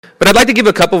But I'd like to give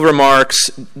a couple of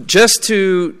remarks just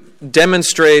to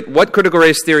demonstrate what critical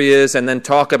race theory is and then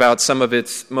talk about some of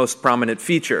its most prominent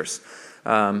features.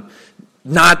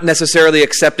 Not necessarily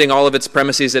accepting all of its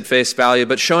premises at face value,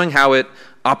 but showing how it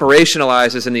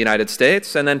operationalizes in the United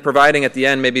States, and then providing at the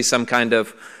end maybe some kind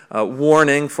of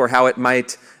warning for how it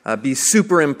might be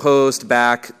superimposed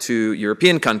back to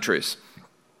European countries.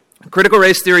 Critical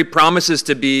race theory promises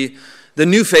to be the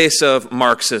new face of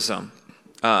Marxism.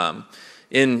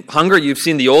 In Hungary, you've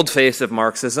seen the old face of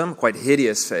Marxism, quite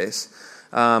hideous face,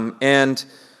 and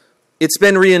it's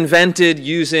been reinvented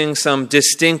using some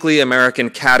distinctly American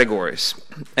categories.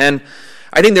 And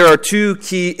I think there are two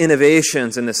key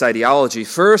innovations in this ideology.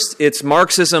 First, it's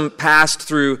Marxism passed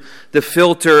through the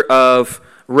filter of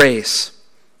race.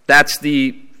 That's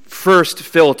the first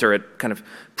filter. It kind of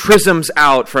prisms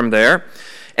out from there.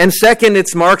 And second,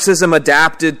 it's Marxism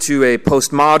adapted to a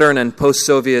postmodern and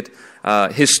post-Soviet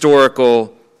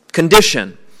historical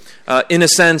condition. In a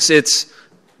sense, it's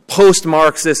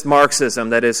post-Marxist Marxism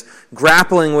that is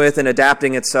grappling with and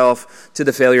adapting itself to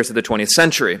the failures of the 20th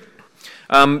century.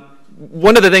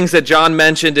 One of the things that John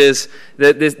mentioned is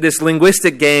that this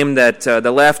linguistic game that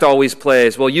the left always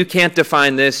plays. Well, you can't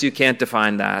define this, you can't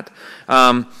define that.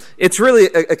 It's really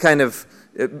a kind of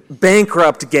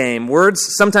bankrupt game.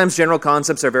 Words, sometimes general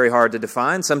concepts are very hard to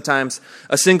define. Sometimes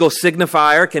a single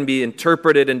signifier can be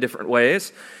interpreted in different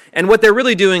ways. And what they're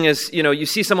really doing is, you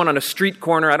see someone on a street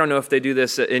corner. I don't know if they do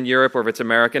this in Europe or if it's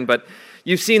American, but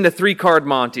you've seen the three-card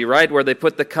Monty, right, where they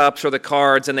put the cups or the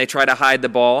cards and they try to hide the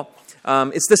ball.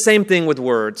 It's the same thing with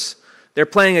words. They're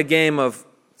playing a game of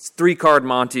three-card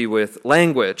Monty with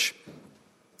language.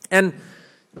 And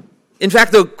in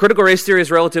fact, though, critical race theory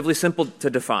is relatively simple to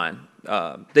define.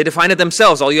 They define it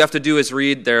themselves. All you have to do is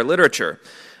read their literature.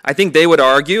 I think they would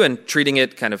argue, and treating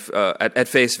it kind of at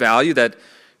face value, that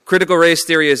critical race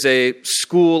theory is a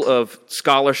school of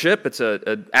scholarship. It's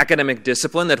an academic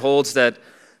discipline that holds that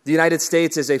the United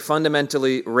States is a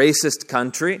fundamentally racist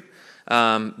country,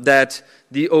 that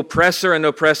the oppressor and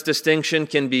oppressed distinction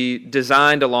can be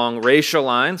designed along racial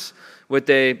lines with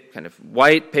a kind of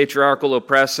white patriarchal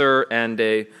oppressor and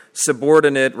a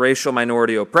subordinate racial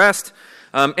minority oppressed,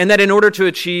 and that in order to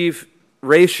achieve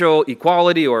racial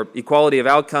equality or equality of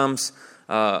outcomes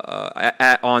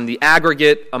on the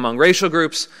aggregate among racial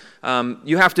groups,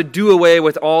 you have to do away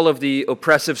with all of the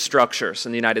oppressive structures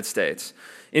in the United States,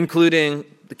 including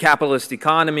the capitalist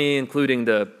economy, including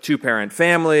the two-parent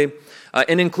family,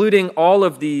 and including all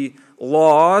of the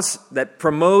laws that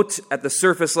promote at the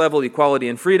surface level equality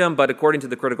and freedom, but according to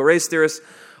the critical race theorists,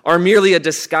 are merely a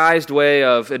disguised way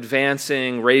of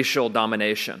advancing racial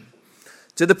domination.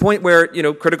 To the point where,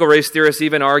 critical race theorists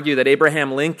even argue that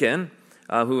Abraham Lincoln,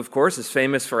 who of course is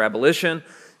famous for abolition,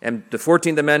 and the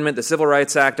 14th Amendment, the Civil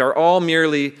Rights Act, are all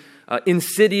merely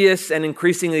insidious and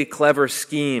increasingly clever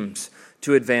schemes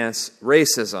to advance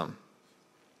racism.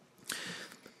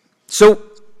 So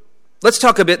let's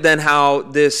talk a bit then how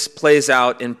this plays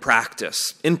out in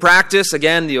practice. In practice,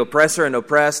 again, the oppressor and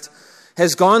oppressed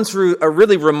has gone through a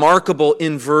really remarkable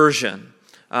inversion.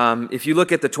 If you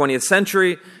look at the 20th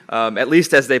century, at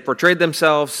least as they portrayed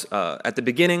themselves at the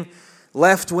beginning,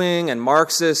 left-wing and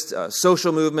Marxist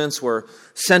social movements were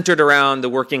centered around the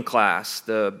working class,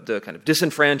 the kind of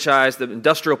disenfranchised, the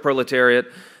industrial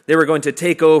proletariat. They were going to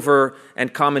take over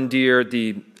and commandeer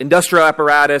the industrial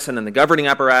apparatus and then the governing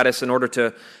apparatus in order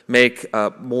to make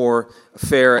a more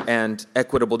fair and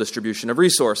equitable distribution of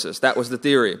resources. That was the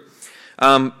theory.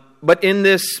 But in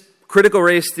this critical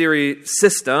race theory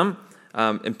system,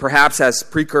 and perhaps as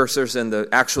precursors in the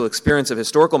actual experience of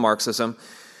historical Marxism,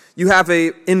 you have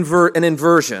an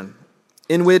inversion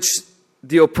in which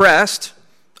the oppressed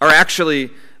are actually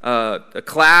a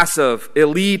class of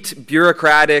elite,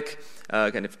 bureaucratic,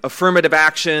 kind of affirmative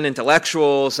action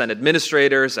intellectuals and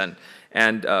administrators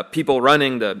and people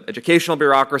running the educational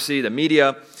bureaucracy, the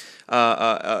media,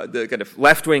 the kind of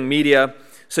left-wing media.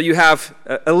 So you have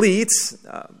elites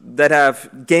that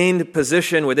have gained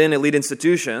position within elite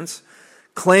institutions,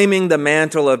 claiming the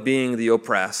mantle of being the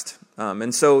oppressed.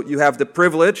 And so you have the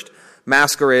privileged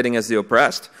masquerading as the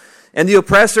oppressed. And the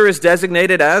oppressor is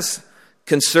designated as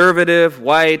conservative,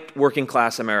 white,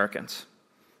 working-class Americans.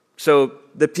 So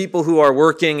the people who are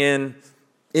working in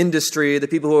industry, the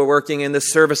people who are working in the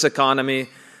service economy,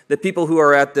 the people who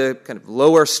are at the kind of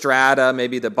lower strata,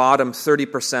 maybe the bottom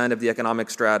 30% of the economic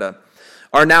strata,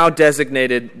 are now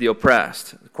designated the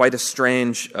oppressed. Quite a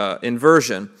strange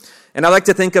inversion. And I like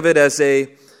to think of it as a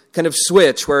kind of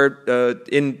switch where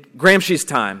in Gramsci's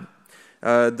time,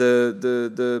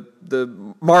 the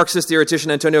Marxist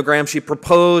theoretician Antonio Gramsci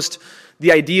proposed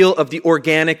the ideal of the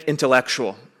organic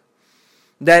intellectual.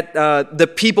 that the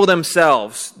people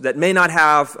themselves, that may not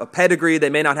have a pedigree, they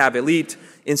may not have elite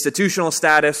institutional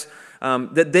status,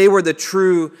 that they were the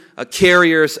true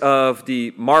carriers of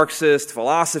the Marxist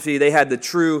philosophy. They had the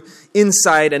true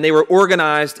insight, and they were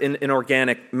organized in an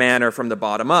organic manner from the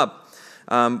bottom up.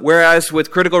 Whereas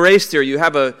with critical race theory, you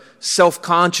have a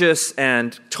self-conscious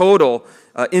and total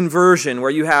inversion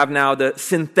where you have now the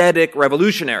synthetic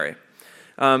revolutionary.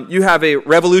 You have a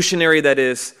revolutionary that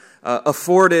is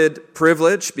afforded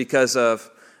privilege because of,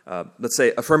 let's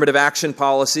say, affirmative action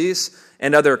policies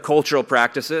and other cultural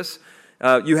practices.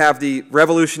 You have the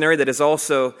revolutionary that has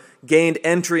also gained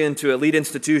entry into elite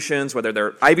institutions, whether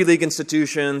they're Ivy League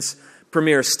institutions,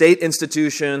 premier state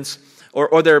institutions,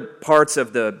 or other parts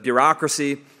of the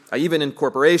bureaucracy, even in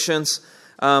corporations,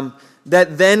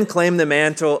 that then claim the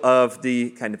mantle of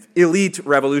the kind of elite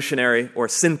revolutionary or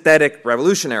synthetic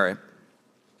revolutionary.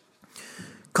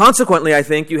 Consequently, I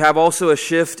think you have also a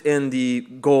shift in the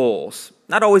goals.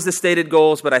 Not always the stated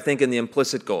goals, but I think in the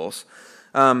implicit goals.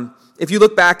 If you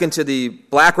look back into the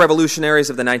black revolutionaries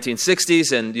of the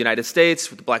 1960s in the United States,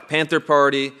 with the Black Panther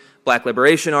Party, Black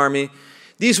Liberation Army,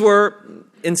 these were,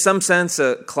 in some sense,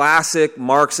 a classic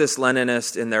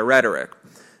Marxist-Leninist in their rhetoric.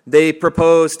 They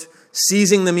proposed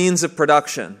seizing the means of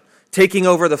production, taking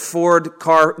over the Ford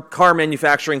car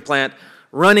manufacturing plant,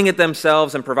 running it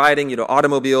themselves, and providing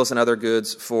automobiles and other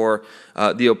goods for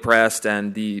the oppressed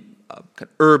and the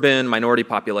urban minority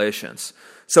populations.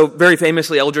 So very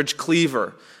famously, Eldridge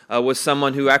Cleaver was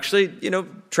someone who actually,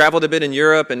 traveled a bit in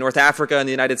Europe and North Africa and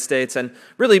the United States and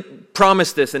really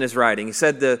promised this in his writing. He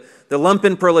said the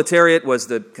lumpen proletariat was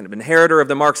the kind of inheritor of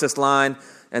the Marxist line,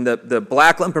 and the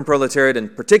black lumpen proletariat in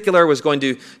particular was going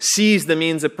to seize the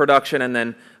means of production and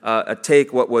then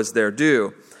take what was their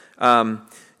due.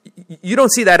 You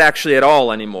don't see that actually at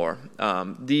all anymore.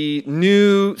 The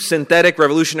new synthetic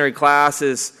revolutionary class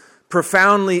is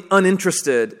profoundly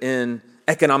uninterested in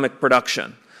economic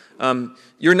production.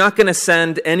 You're not going to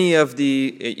send any of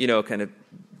the, kind of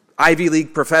Ivy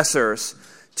League professors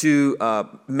to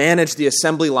manage the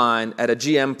assembly line at a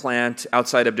GM plant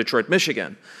outside of Detroit,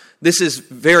 Michigan. This is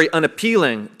very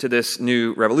unappealing to this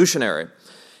new revolutionary.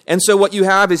 And so what you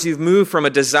have is you've moved from a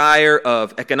desire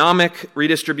of economic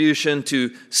redistribution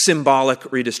to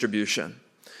symbolic redistribution.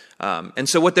 And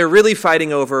so what they're really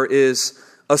fighting over is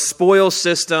a spoils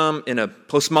system in a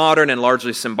postmodern and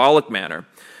largely symbolic manner.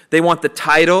 They want the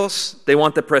titles, they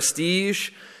want the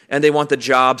prestige, and they want the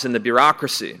jobs in the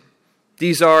bureaucracy.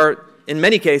 These are, in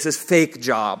many cases, fake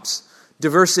jobs.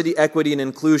 Diversity, equity, and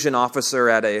inclusion officer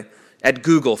at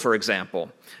Google, for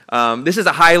example. This is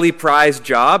a highly prized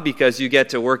job because you get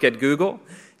to work at Google.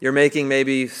 You're making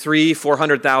maybe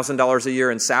 $300,000 a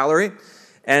year in salary,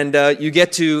 and you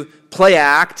get to play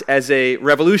act as a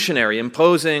revolutionary,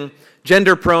 imposing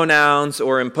gender pronouns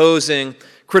or imposing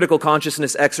critical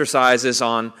consciousness exercises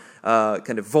on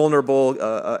kind of vulnerable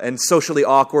and socially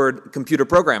awkward computer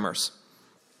programmers.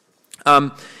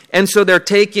 And so they're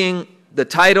taking the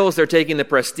titles, they're taking the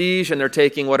prestige, and they're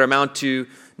taking what amount to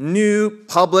new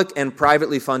public and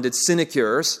privately funded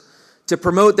sinecures to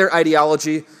promote their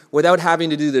ideology without having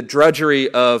to do the drudgery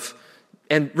of,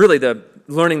 and really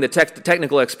learning the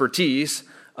technical expertise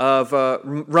of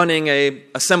running an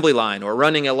assembly line or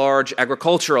running a large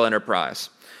agricultural enterprise.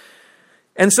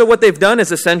 And so what they've done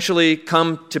is essentially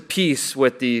come to peace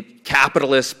with the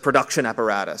capitalist production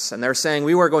apparatus. And they're saying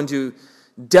we are going to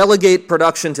delegate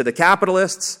production to the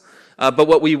capitalists, but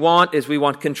what we want is we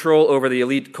want control over the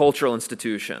elite cultural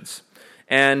institutions.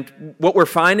 And what we're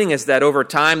finding is that over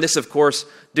time, this, of course,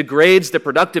 degrades the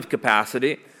productive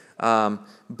capacity,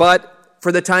 but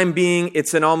for the time being,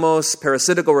 it's an almost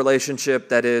parasitical relationship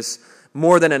that is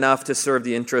more than enough to serve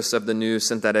the interests of the new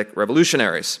synthetic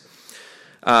revolutionaries.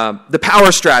 The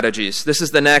power strategies. This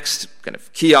is the next kind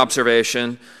of key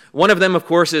observation. One of them, of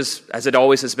course, is, as it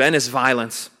always has been, is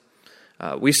violence.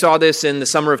 We saw this in the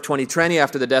summer of 2020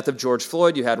 after the death of George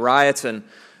Floyd. You had riots in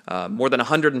more than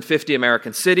 150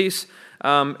 American cities.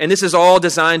 And this is all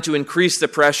designed to increase the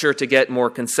pressure to get more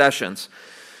concessions.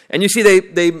 And you see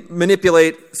they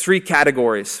manipulate three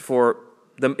categories for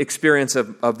the experience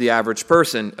of the average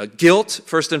person. Guilt,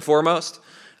 first and foremost.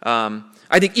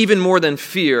 I think even more than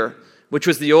fear, which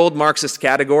was the old Marxist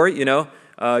category,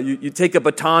 you take a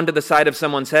baton to the side of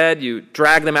someone's head, you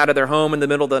drag them out of their home in the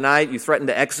middle of the night, you threaten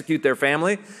to execute their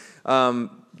family.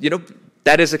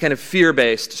 That is a kind of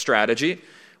fear-based strategy.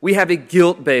 We have a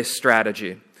guilt-based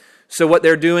strategy. So what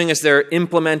they're doing is they're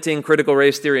implementing critical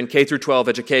race theory in K through 12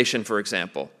 education, for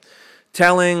example.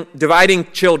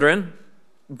 Dividing children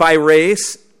by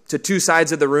race to two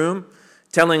sides of the room,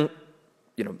 telling,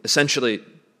 essentially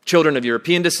children of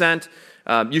European descent,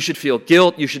 You should feel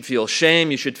guilt, you should feel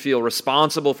shame, you should feel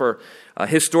responsible for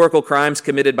historical crimes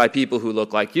committed by people who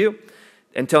look like you.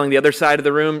 And telling the other side of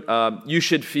the room, you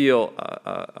should feel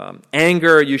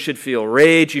anger, you should feel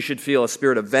rage, you should feel a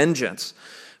spirit of vengeance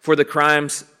for the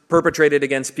crimes perpetrated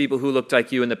against people who looked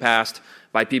like you in the past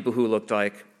by people who looked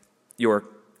like your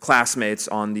classmates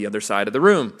on the other side of the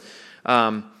room.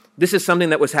 This is something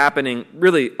that was happening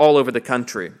really all over the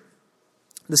country.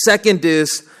 The second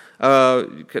is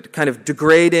kind of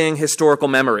degrading historical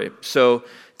memory. So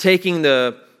taking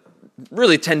the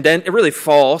really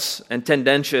false and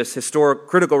tendentious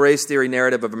critical race theory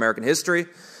narrative of American history,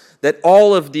 that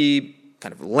all of the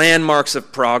kind of landmarks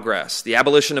of progress, the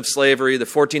abolition of slavery, the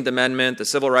 14th Amendment, the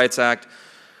Civil Rights Act,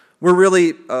 were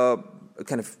really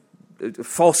kind of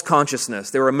false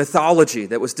consciousness. They were a mythology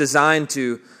that was designed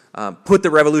to put the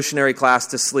revolutionary class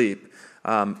to sleep.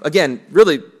 Again,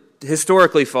 really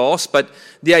historically false, but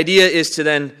the idea is to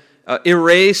then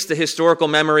erase the historical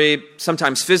memory,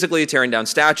 sometimes physically tearing down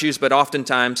statues, but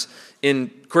oftentimes in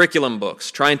curriculum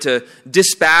books, trying to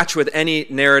dispatch with any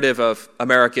narrative of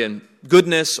American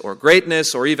goodness or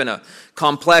greatness or even a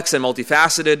complex and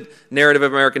multifaceted narrative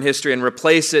of American history and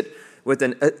replace it with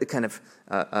an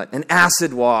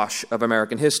acid wash of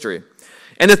American history.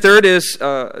 And the third is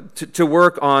to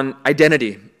work on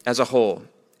identity as a whole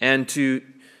and to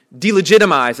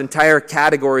delegitimize entire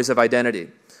categories of identity,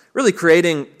 really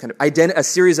creating kind of a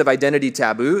series of identity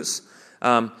taboos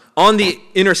on the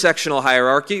intersectional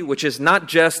hierarchy, which is not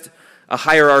just a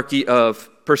hierarchy of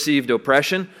perceived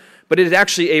oppression, but it is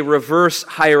actually a reverse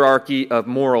hierarchy of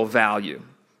moral value.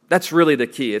 That's really the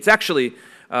key. It's actually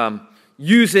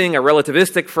using a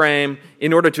relativistic frame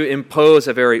in order to impose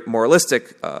a very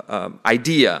moralistic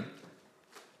idea.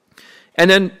 And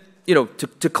then,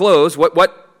 to close,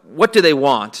 what do they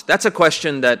want? That's a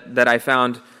question that I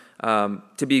found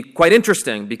to be quite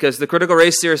interesting, because the critical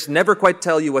race theorists never quite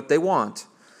tell you what they want.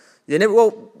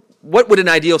 What would an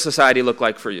ideal society look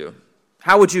like for you?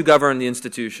 How would you govern the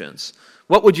institutions?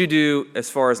 What would you do as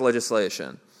far as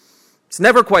legislation? It's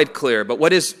never quite clear, but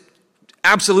what is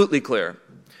absolutely clear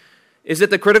is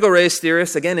that the critical race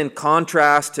theorists, again in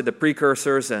contrast to the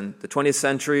precursors and the 20th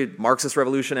century Marxist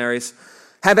revolutionaries,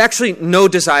 have actually no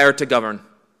desire to govern.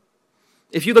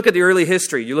 If you look at the early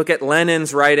history, you look at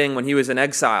Lenin's writing when he was in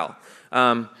exile,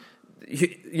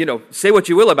 say what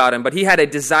you will about him, but he had a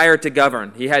desire to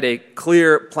govern. He had a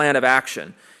clear plan of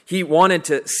action. He wanted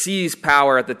to seize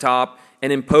power at the top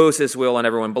and impose his will on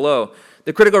everyone below.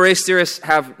 The critical race theorists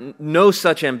have no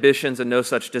such ambitions and no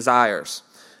such desires.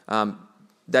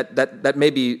 That may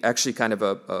be actually kind of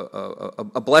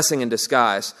a blessing in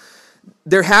disguise.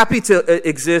 They're happy to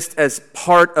exist as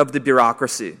part of the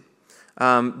bureaucracy.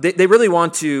 They really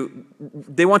want to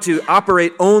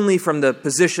operate only from the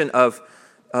position of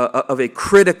a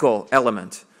critical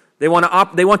element. They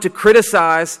want to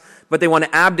criticize, but they want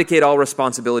to abdicate all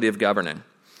responsibility of governing.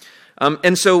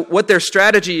 And so what their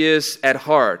strategy is at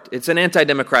heart, it's an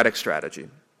anti-democratic strategy.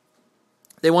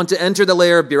 They want to enter the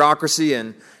layer of bureaucracy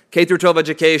in K through 12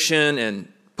 education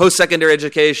and post-secondary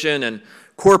education and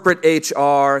corporate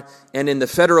HR and in the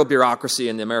federal bureaucracy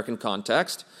in the American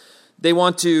context. They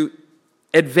want to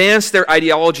advance their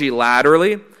ideology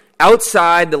laterally,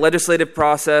 outside the legislative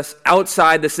process,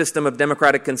 outside the system of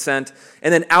democratic consent,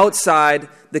 and then outside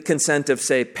the consent of,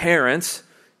 say, parents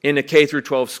in a K through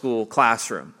 12 school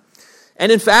classroom.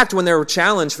 And in fact, when they were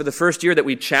challenged for the first year that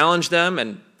we challenged them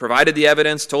and provided the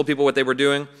evidence, told people what they were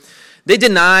doing, they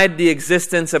denied the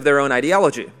existence of their own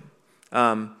ideology.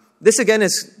 This, again,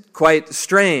 is quite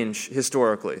strange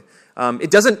historically.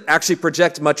 It doesn't actually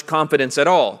project much confidence at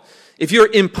all. If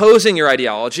you're imposing your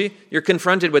ideology, you're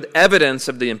confronted with evidence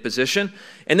of the imposition,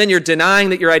 and then you're denying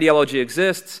that your ideology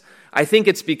exists. I think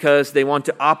it's because they want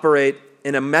to operate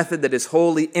in a method that is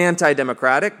wholly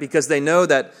anti-democratic, because they know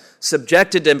that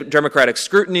subjected to democratic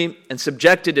scrutiny and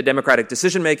subjected to democratic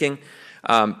decision-making,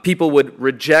 people would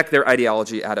reject their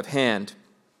ideology out of hand.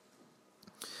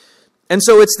 And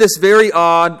so it's this very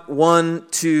odd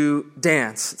 1-2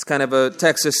 dance. It's kind of a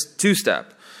Texas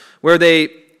two-step, where they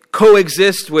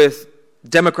coexist with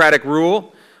democratic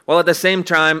rule, while at the same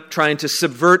time trying to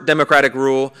subvert democratic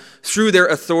rule through their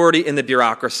authority in the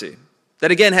bureaucracy.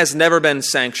 That, again, has never been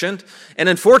sanctioned, and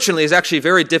unfortunately is actually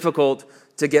very difficult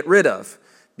to get rid of,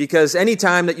 because any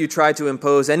time that you try to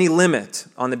impose any limit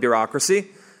on the bureaucracy,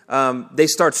 they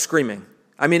start screaming.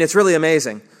 I mean, it's really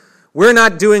amazing. We're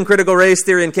not doing critical race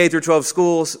theory in K through 12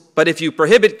 schools, but if you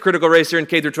prohibit critical race theory in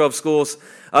K through 12 schools,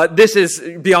 this is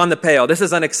beyond the pale. This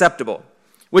is unacceptable.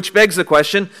 Which begs the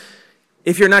question,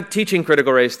 if you're not teaching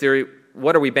critical race theory,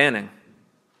 what are we banning?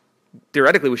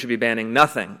 Theoretically, we should be banning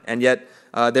nothing, and yet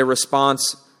their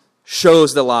response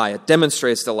shows the lie. It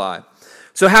demonstrates the lie.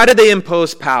 So how do they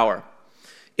impose power?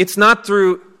 It's not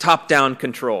through top-down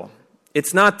control.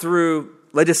 It's not through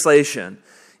legislation.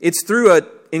 It's through an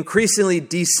increasingly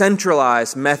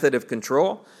decentralized method of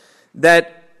control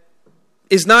that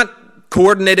is not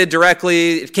coordinated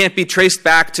directly. It can't be traced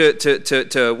back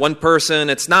to one person.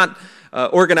 It's not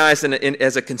organized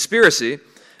as a conspiracy,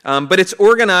 but it's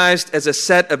organized as a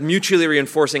set of mutually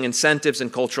reinforcing incentives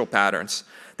and cultural patterns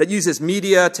that uses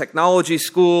media, technology,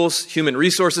 schools, human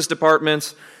resources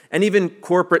departments, and even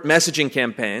corporate messaging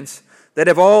campaigns that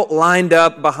have all lined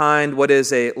up behind what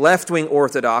is a left-wing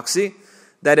orthodoxy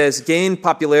that has gained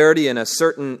popularity in a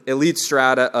certain elite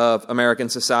strata of American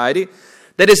society,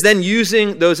 that is then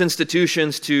using those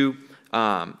institutions to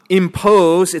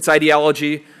impose its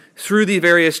ideology through the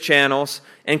various channels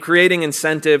and creating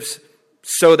incentives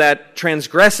so that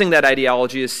transgressing that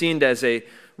ideology is seen as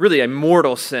really a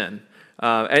mortal sin.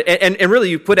 And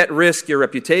really you put at risk your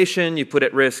reputation, you put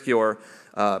at risk your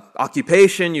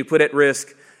occupation, you put at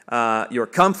risk your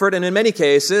comfort, and in many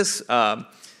cases,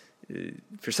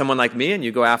 for someone like me, and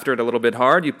you go after it a little bit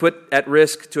hard, you put at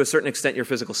risk to a certain extent your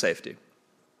physical safety.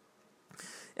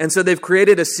 And so they've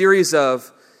created a series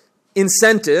of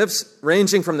incentives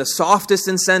ranging from the softest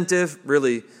incentive,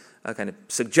 really a kind of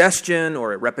suggestion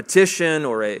or a repetition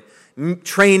or a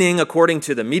training according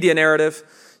to the media narrative.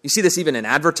 You see this even in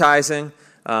advertising.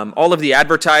 All of the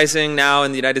advertising now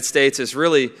in the United States is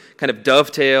really kind of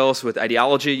dovetails with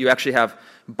ideology. You actually have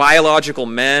biological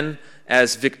men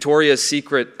as Victoria's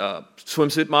Secret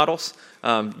swimsuit models.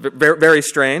 Very, very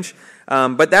strange.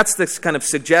 But that's this kind of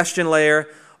suggestion layer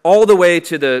all the way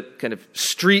to the kind of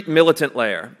street militant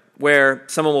layer where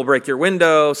someone will break your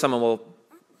window, someone will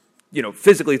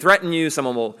physically threaten you,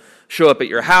 someone will show up at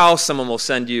your house, someone will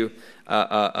send you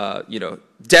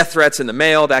death threats in the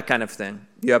mail, that kind of thing.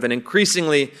 You have an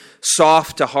increasingly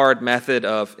soft to hard method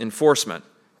of enforcement.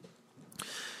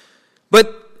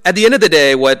 But at the end of the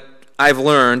day, what I've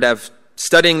learned,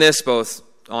 studying this both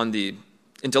on the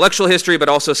intellectual history, but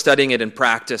also studying it in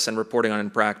practice and reporting on it in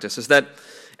practice, is that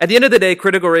at the end of the day,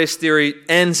 critical race theory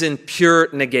ends in pure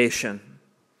negation.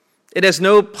 It has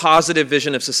no positive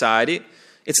vision of society.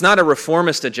 It's not a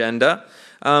reformist agenda.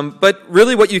 But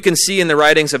really what you can see in the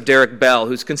writings of Derek Bell,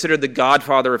 who's considered the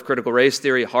godfather of critical race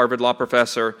theory, a Harvard law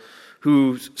professor,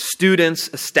 whose students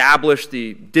established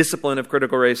the discipline of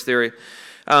critical race theory.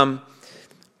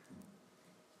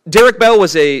 Derek Bell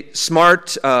was a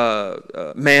smart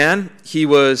man. He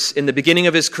was, in the beginning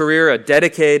of his career, a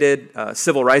dedicated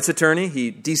civil rights attorney.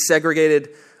 He desegregated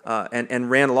and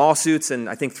ran lawsuits in,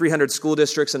 I think, 300 school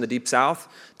districts in the Deep South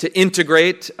to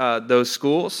integrate those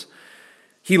schools.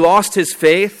 He lost his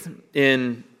faith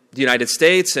in the United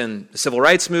States and the civil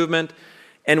rights movement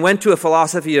and went to a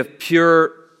philosophy of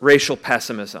pure racial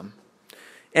pessimism.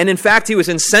 And in fact, he was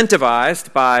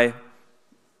incentivized by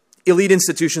elite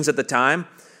institutions at the time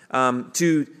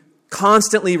to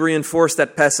constantly reinforce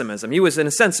that pessimism. He was, in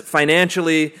a sense,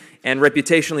 financially and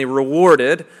reputationally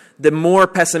rewarded the more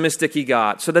pessimistic he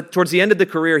got, so that towards the end of the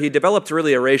career, he developed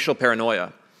really a racial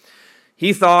paranoia.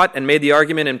 He thought and made the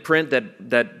argument in print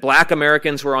that black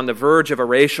Americans were on the verge of a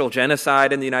racial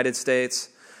genocide in the United States.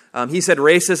 He said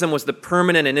racism was the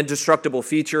permanent and indestructible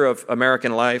feature of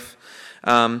American life. He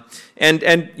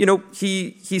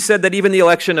said that even the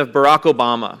election of Barack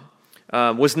Obama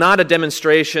was not a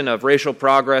demonstration of racial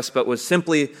progress, but was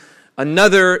simply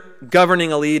another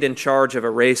governing elite in charge of a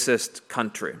racist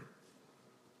country.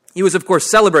 He was, of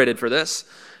course, celebrated for this.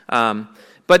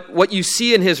 But what you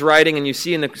see in his writing and you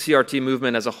see in the CRT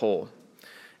movement as a whole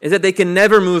is that they can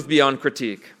never move beyond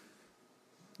critique.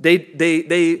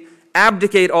 They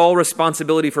abdicate all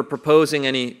responsibility for proposing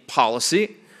any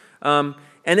policy. And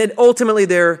then ultimately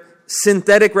they're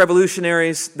synthetic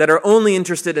revolutionaries that are only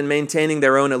interested in maintaining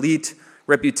their own elite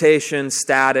reputation,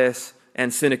 status,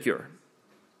 and sinecure.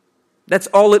 That's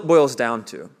all it boils down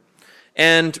to.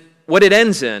 And what it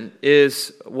ends in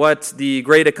is what the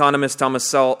great economist Thomas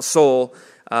Sowell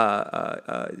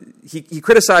he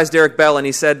criticized Derek Bell, and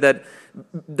he said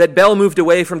that Bell moved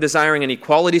away from desiring an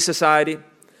equality society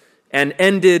and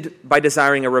ended by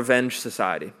desiring a revenge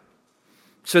society.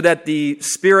 So that the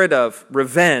spirit of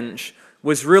revenge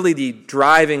was really the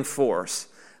driving force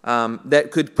that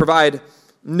could provide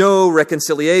no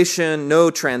reconciliation,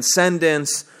 no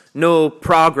transcendence, no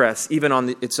progress, even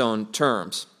on its own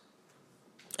terms.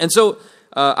 And so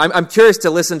I'm curious to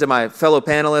listen to my fellow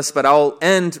panelists, but I'll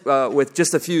end with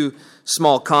just a few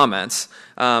small comments.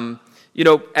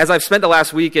 As I've spent the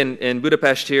last week in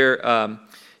Budapest here,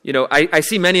 I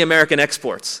see many American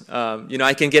exports.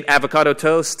 I can get avocado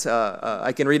toast.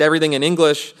 I can read everything in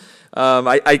English.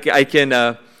 I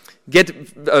can get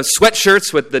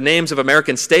sweatshirts with the names of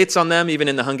American states on them, even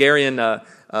in the Hungarian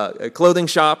clothing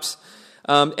shops.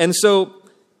 And so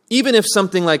even if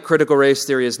something like critical race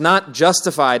theory is not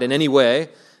justified in any way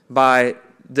by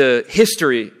the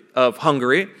history of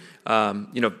Hungary,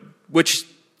 which,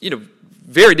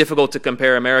 very difficult to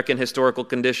compare American historical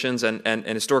conditions and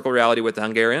historical reality with the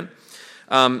Hungarian,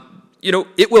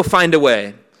 it will find a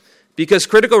way, because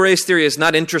critical race theory is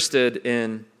not interested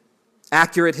in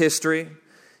accurate history.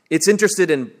 It's interested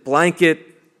in blanket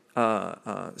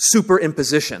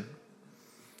superimposition.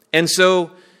 And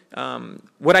so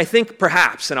what I think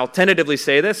perhaps, and I'll tentatively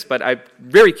say this, but I'm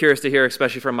very curious to hear,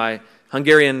 especially from my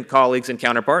Hungarian colleagues and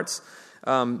counterparts,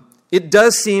 it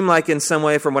does seem like in some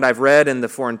way, from what I've read in the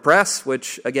foreign press,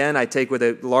 which again I take with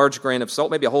a large grain of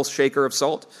salt, maybe a whole shaker of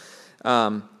salt,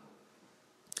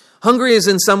 Hungary is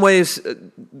in some ways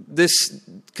this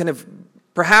kind of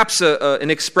perhaps an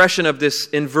expression of this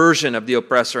inversion of the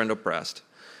oppressor and oppressed.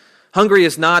 Hungary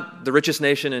is not the richest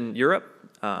nation in Europe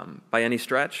by any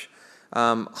stretch.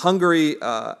 Hungary,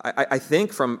 I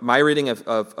think, from my reading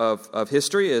of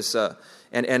history, is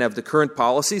and of the current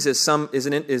policies,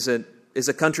 is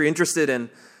a country interested in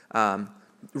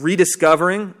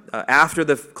rediscovering after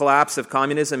the collapse of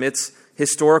communism its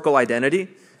historical identity,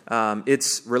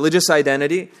 its religious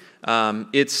identity,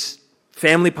 its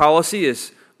family policy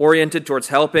is oriented towards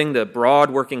helping the broad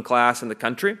working class in the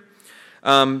country,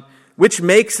 which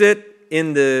makes it,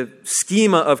 in the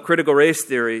schema of critical race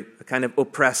theory, a kind of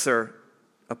oppressor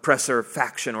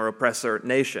faction or oppressor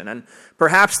nation. And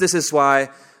perhaps this is why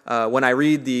when I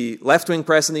read the left-wing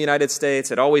press in the United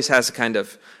States, it always has a kind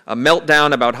of a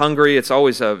meltdown about Hungary. It's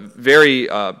always a very,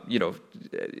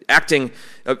 acting,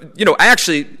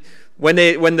 when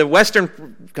the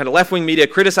Western kind of left-wing media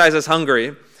criticizes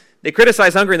Hungary, they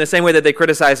criticize Hungary in the same way that they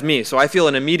criticize me. So I feel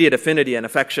an immediate affinity and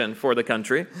affection for the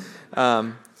country.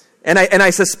 And I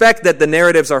suspect that the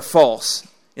narratives are false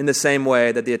in the same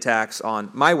way that the attacks on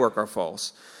my work are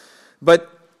false. But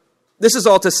this is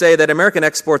all to say that American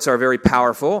exports are very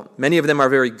powerful. Many of them are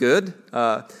very good,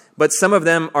 but some of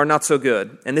them are not so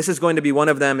good. And this is going to be one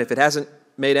of them. If it hasn't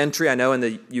made entry, I know in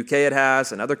the UK it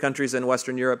has, and other countries in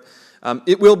Western Europe,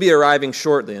 it will be arriving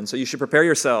shortly. And so you should prepare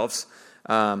yourselves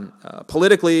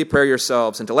politically, prepare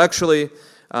yourselves intellectually,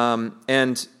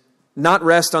 and not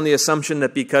rest on the assumption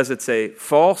that because it's a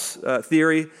false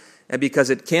theory and because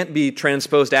it can't be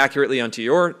transposed accurately onto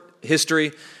your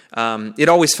history, it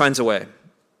always finds a way.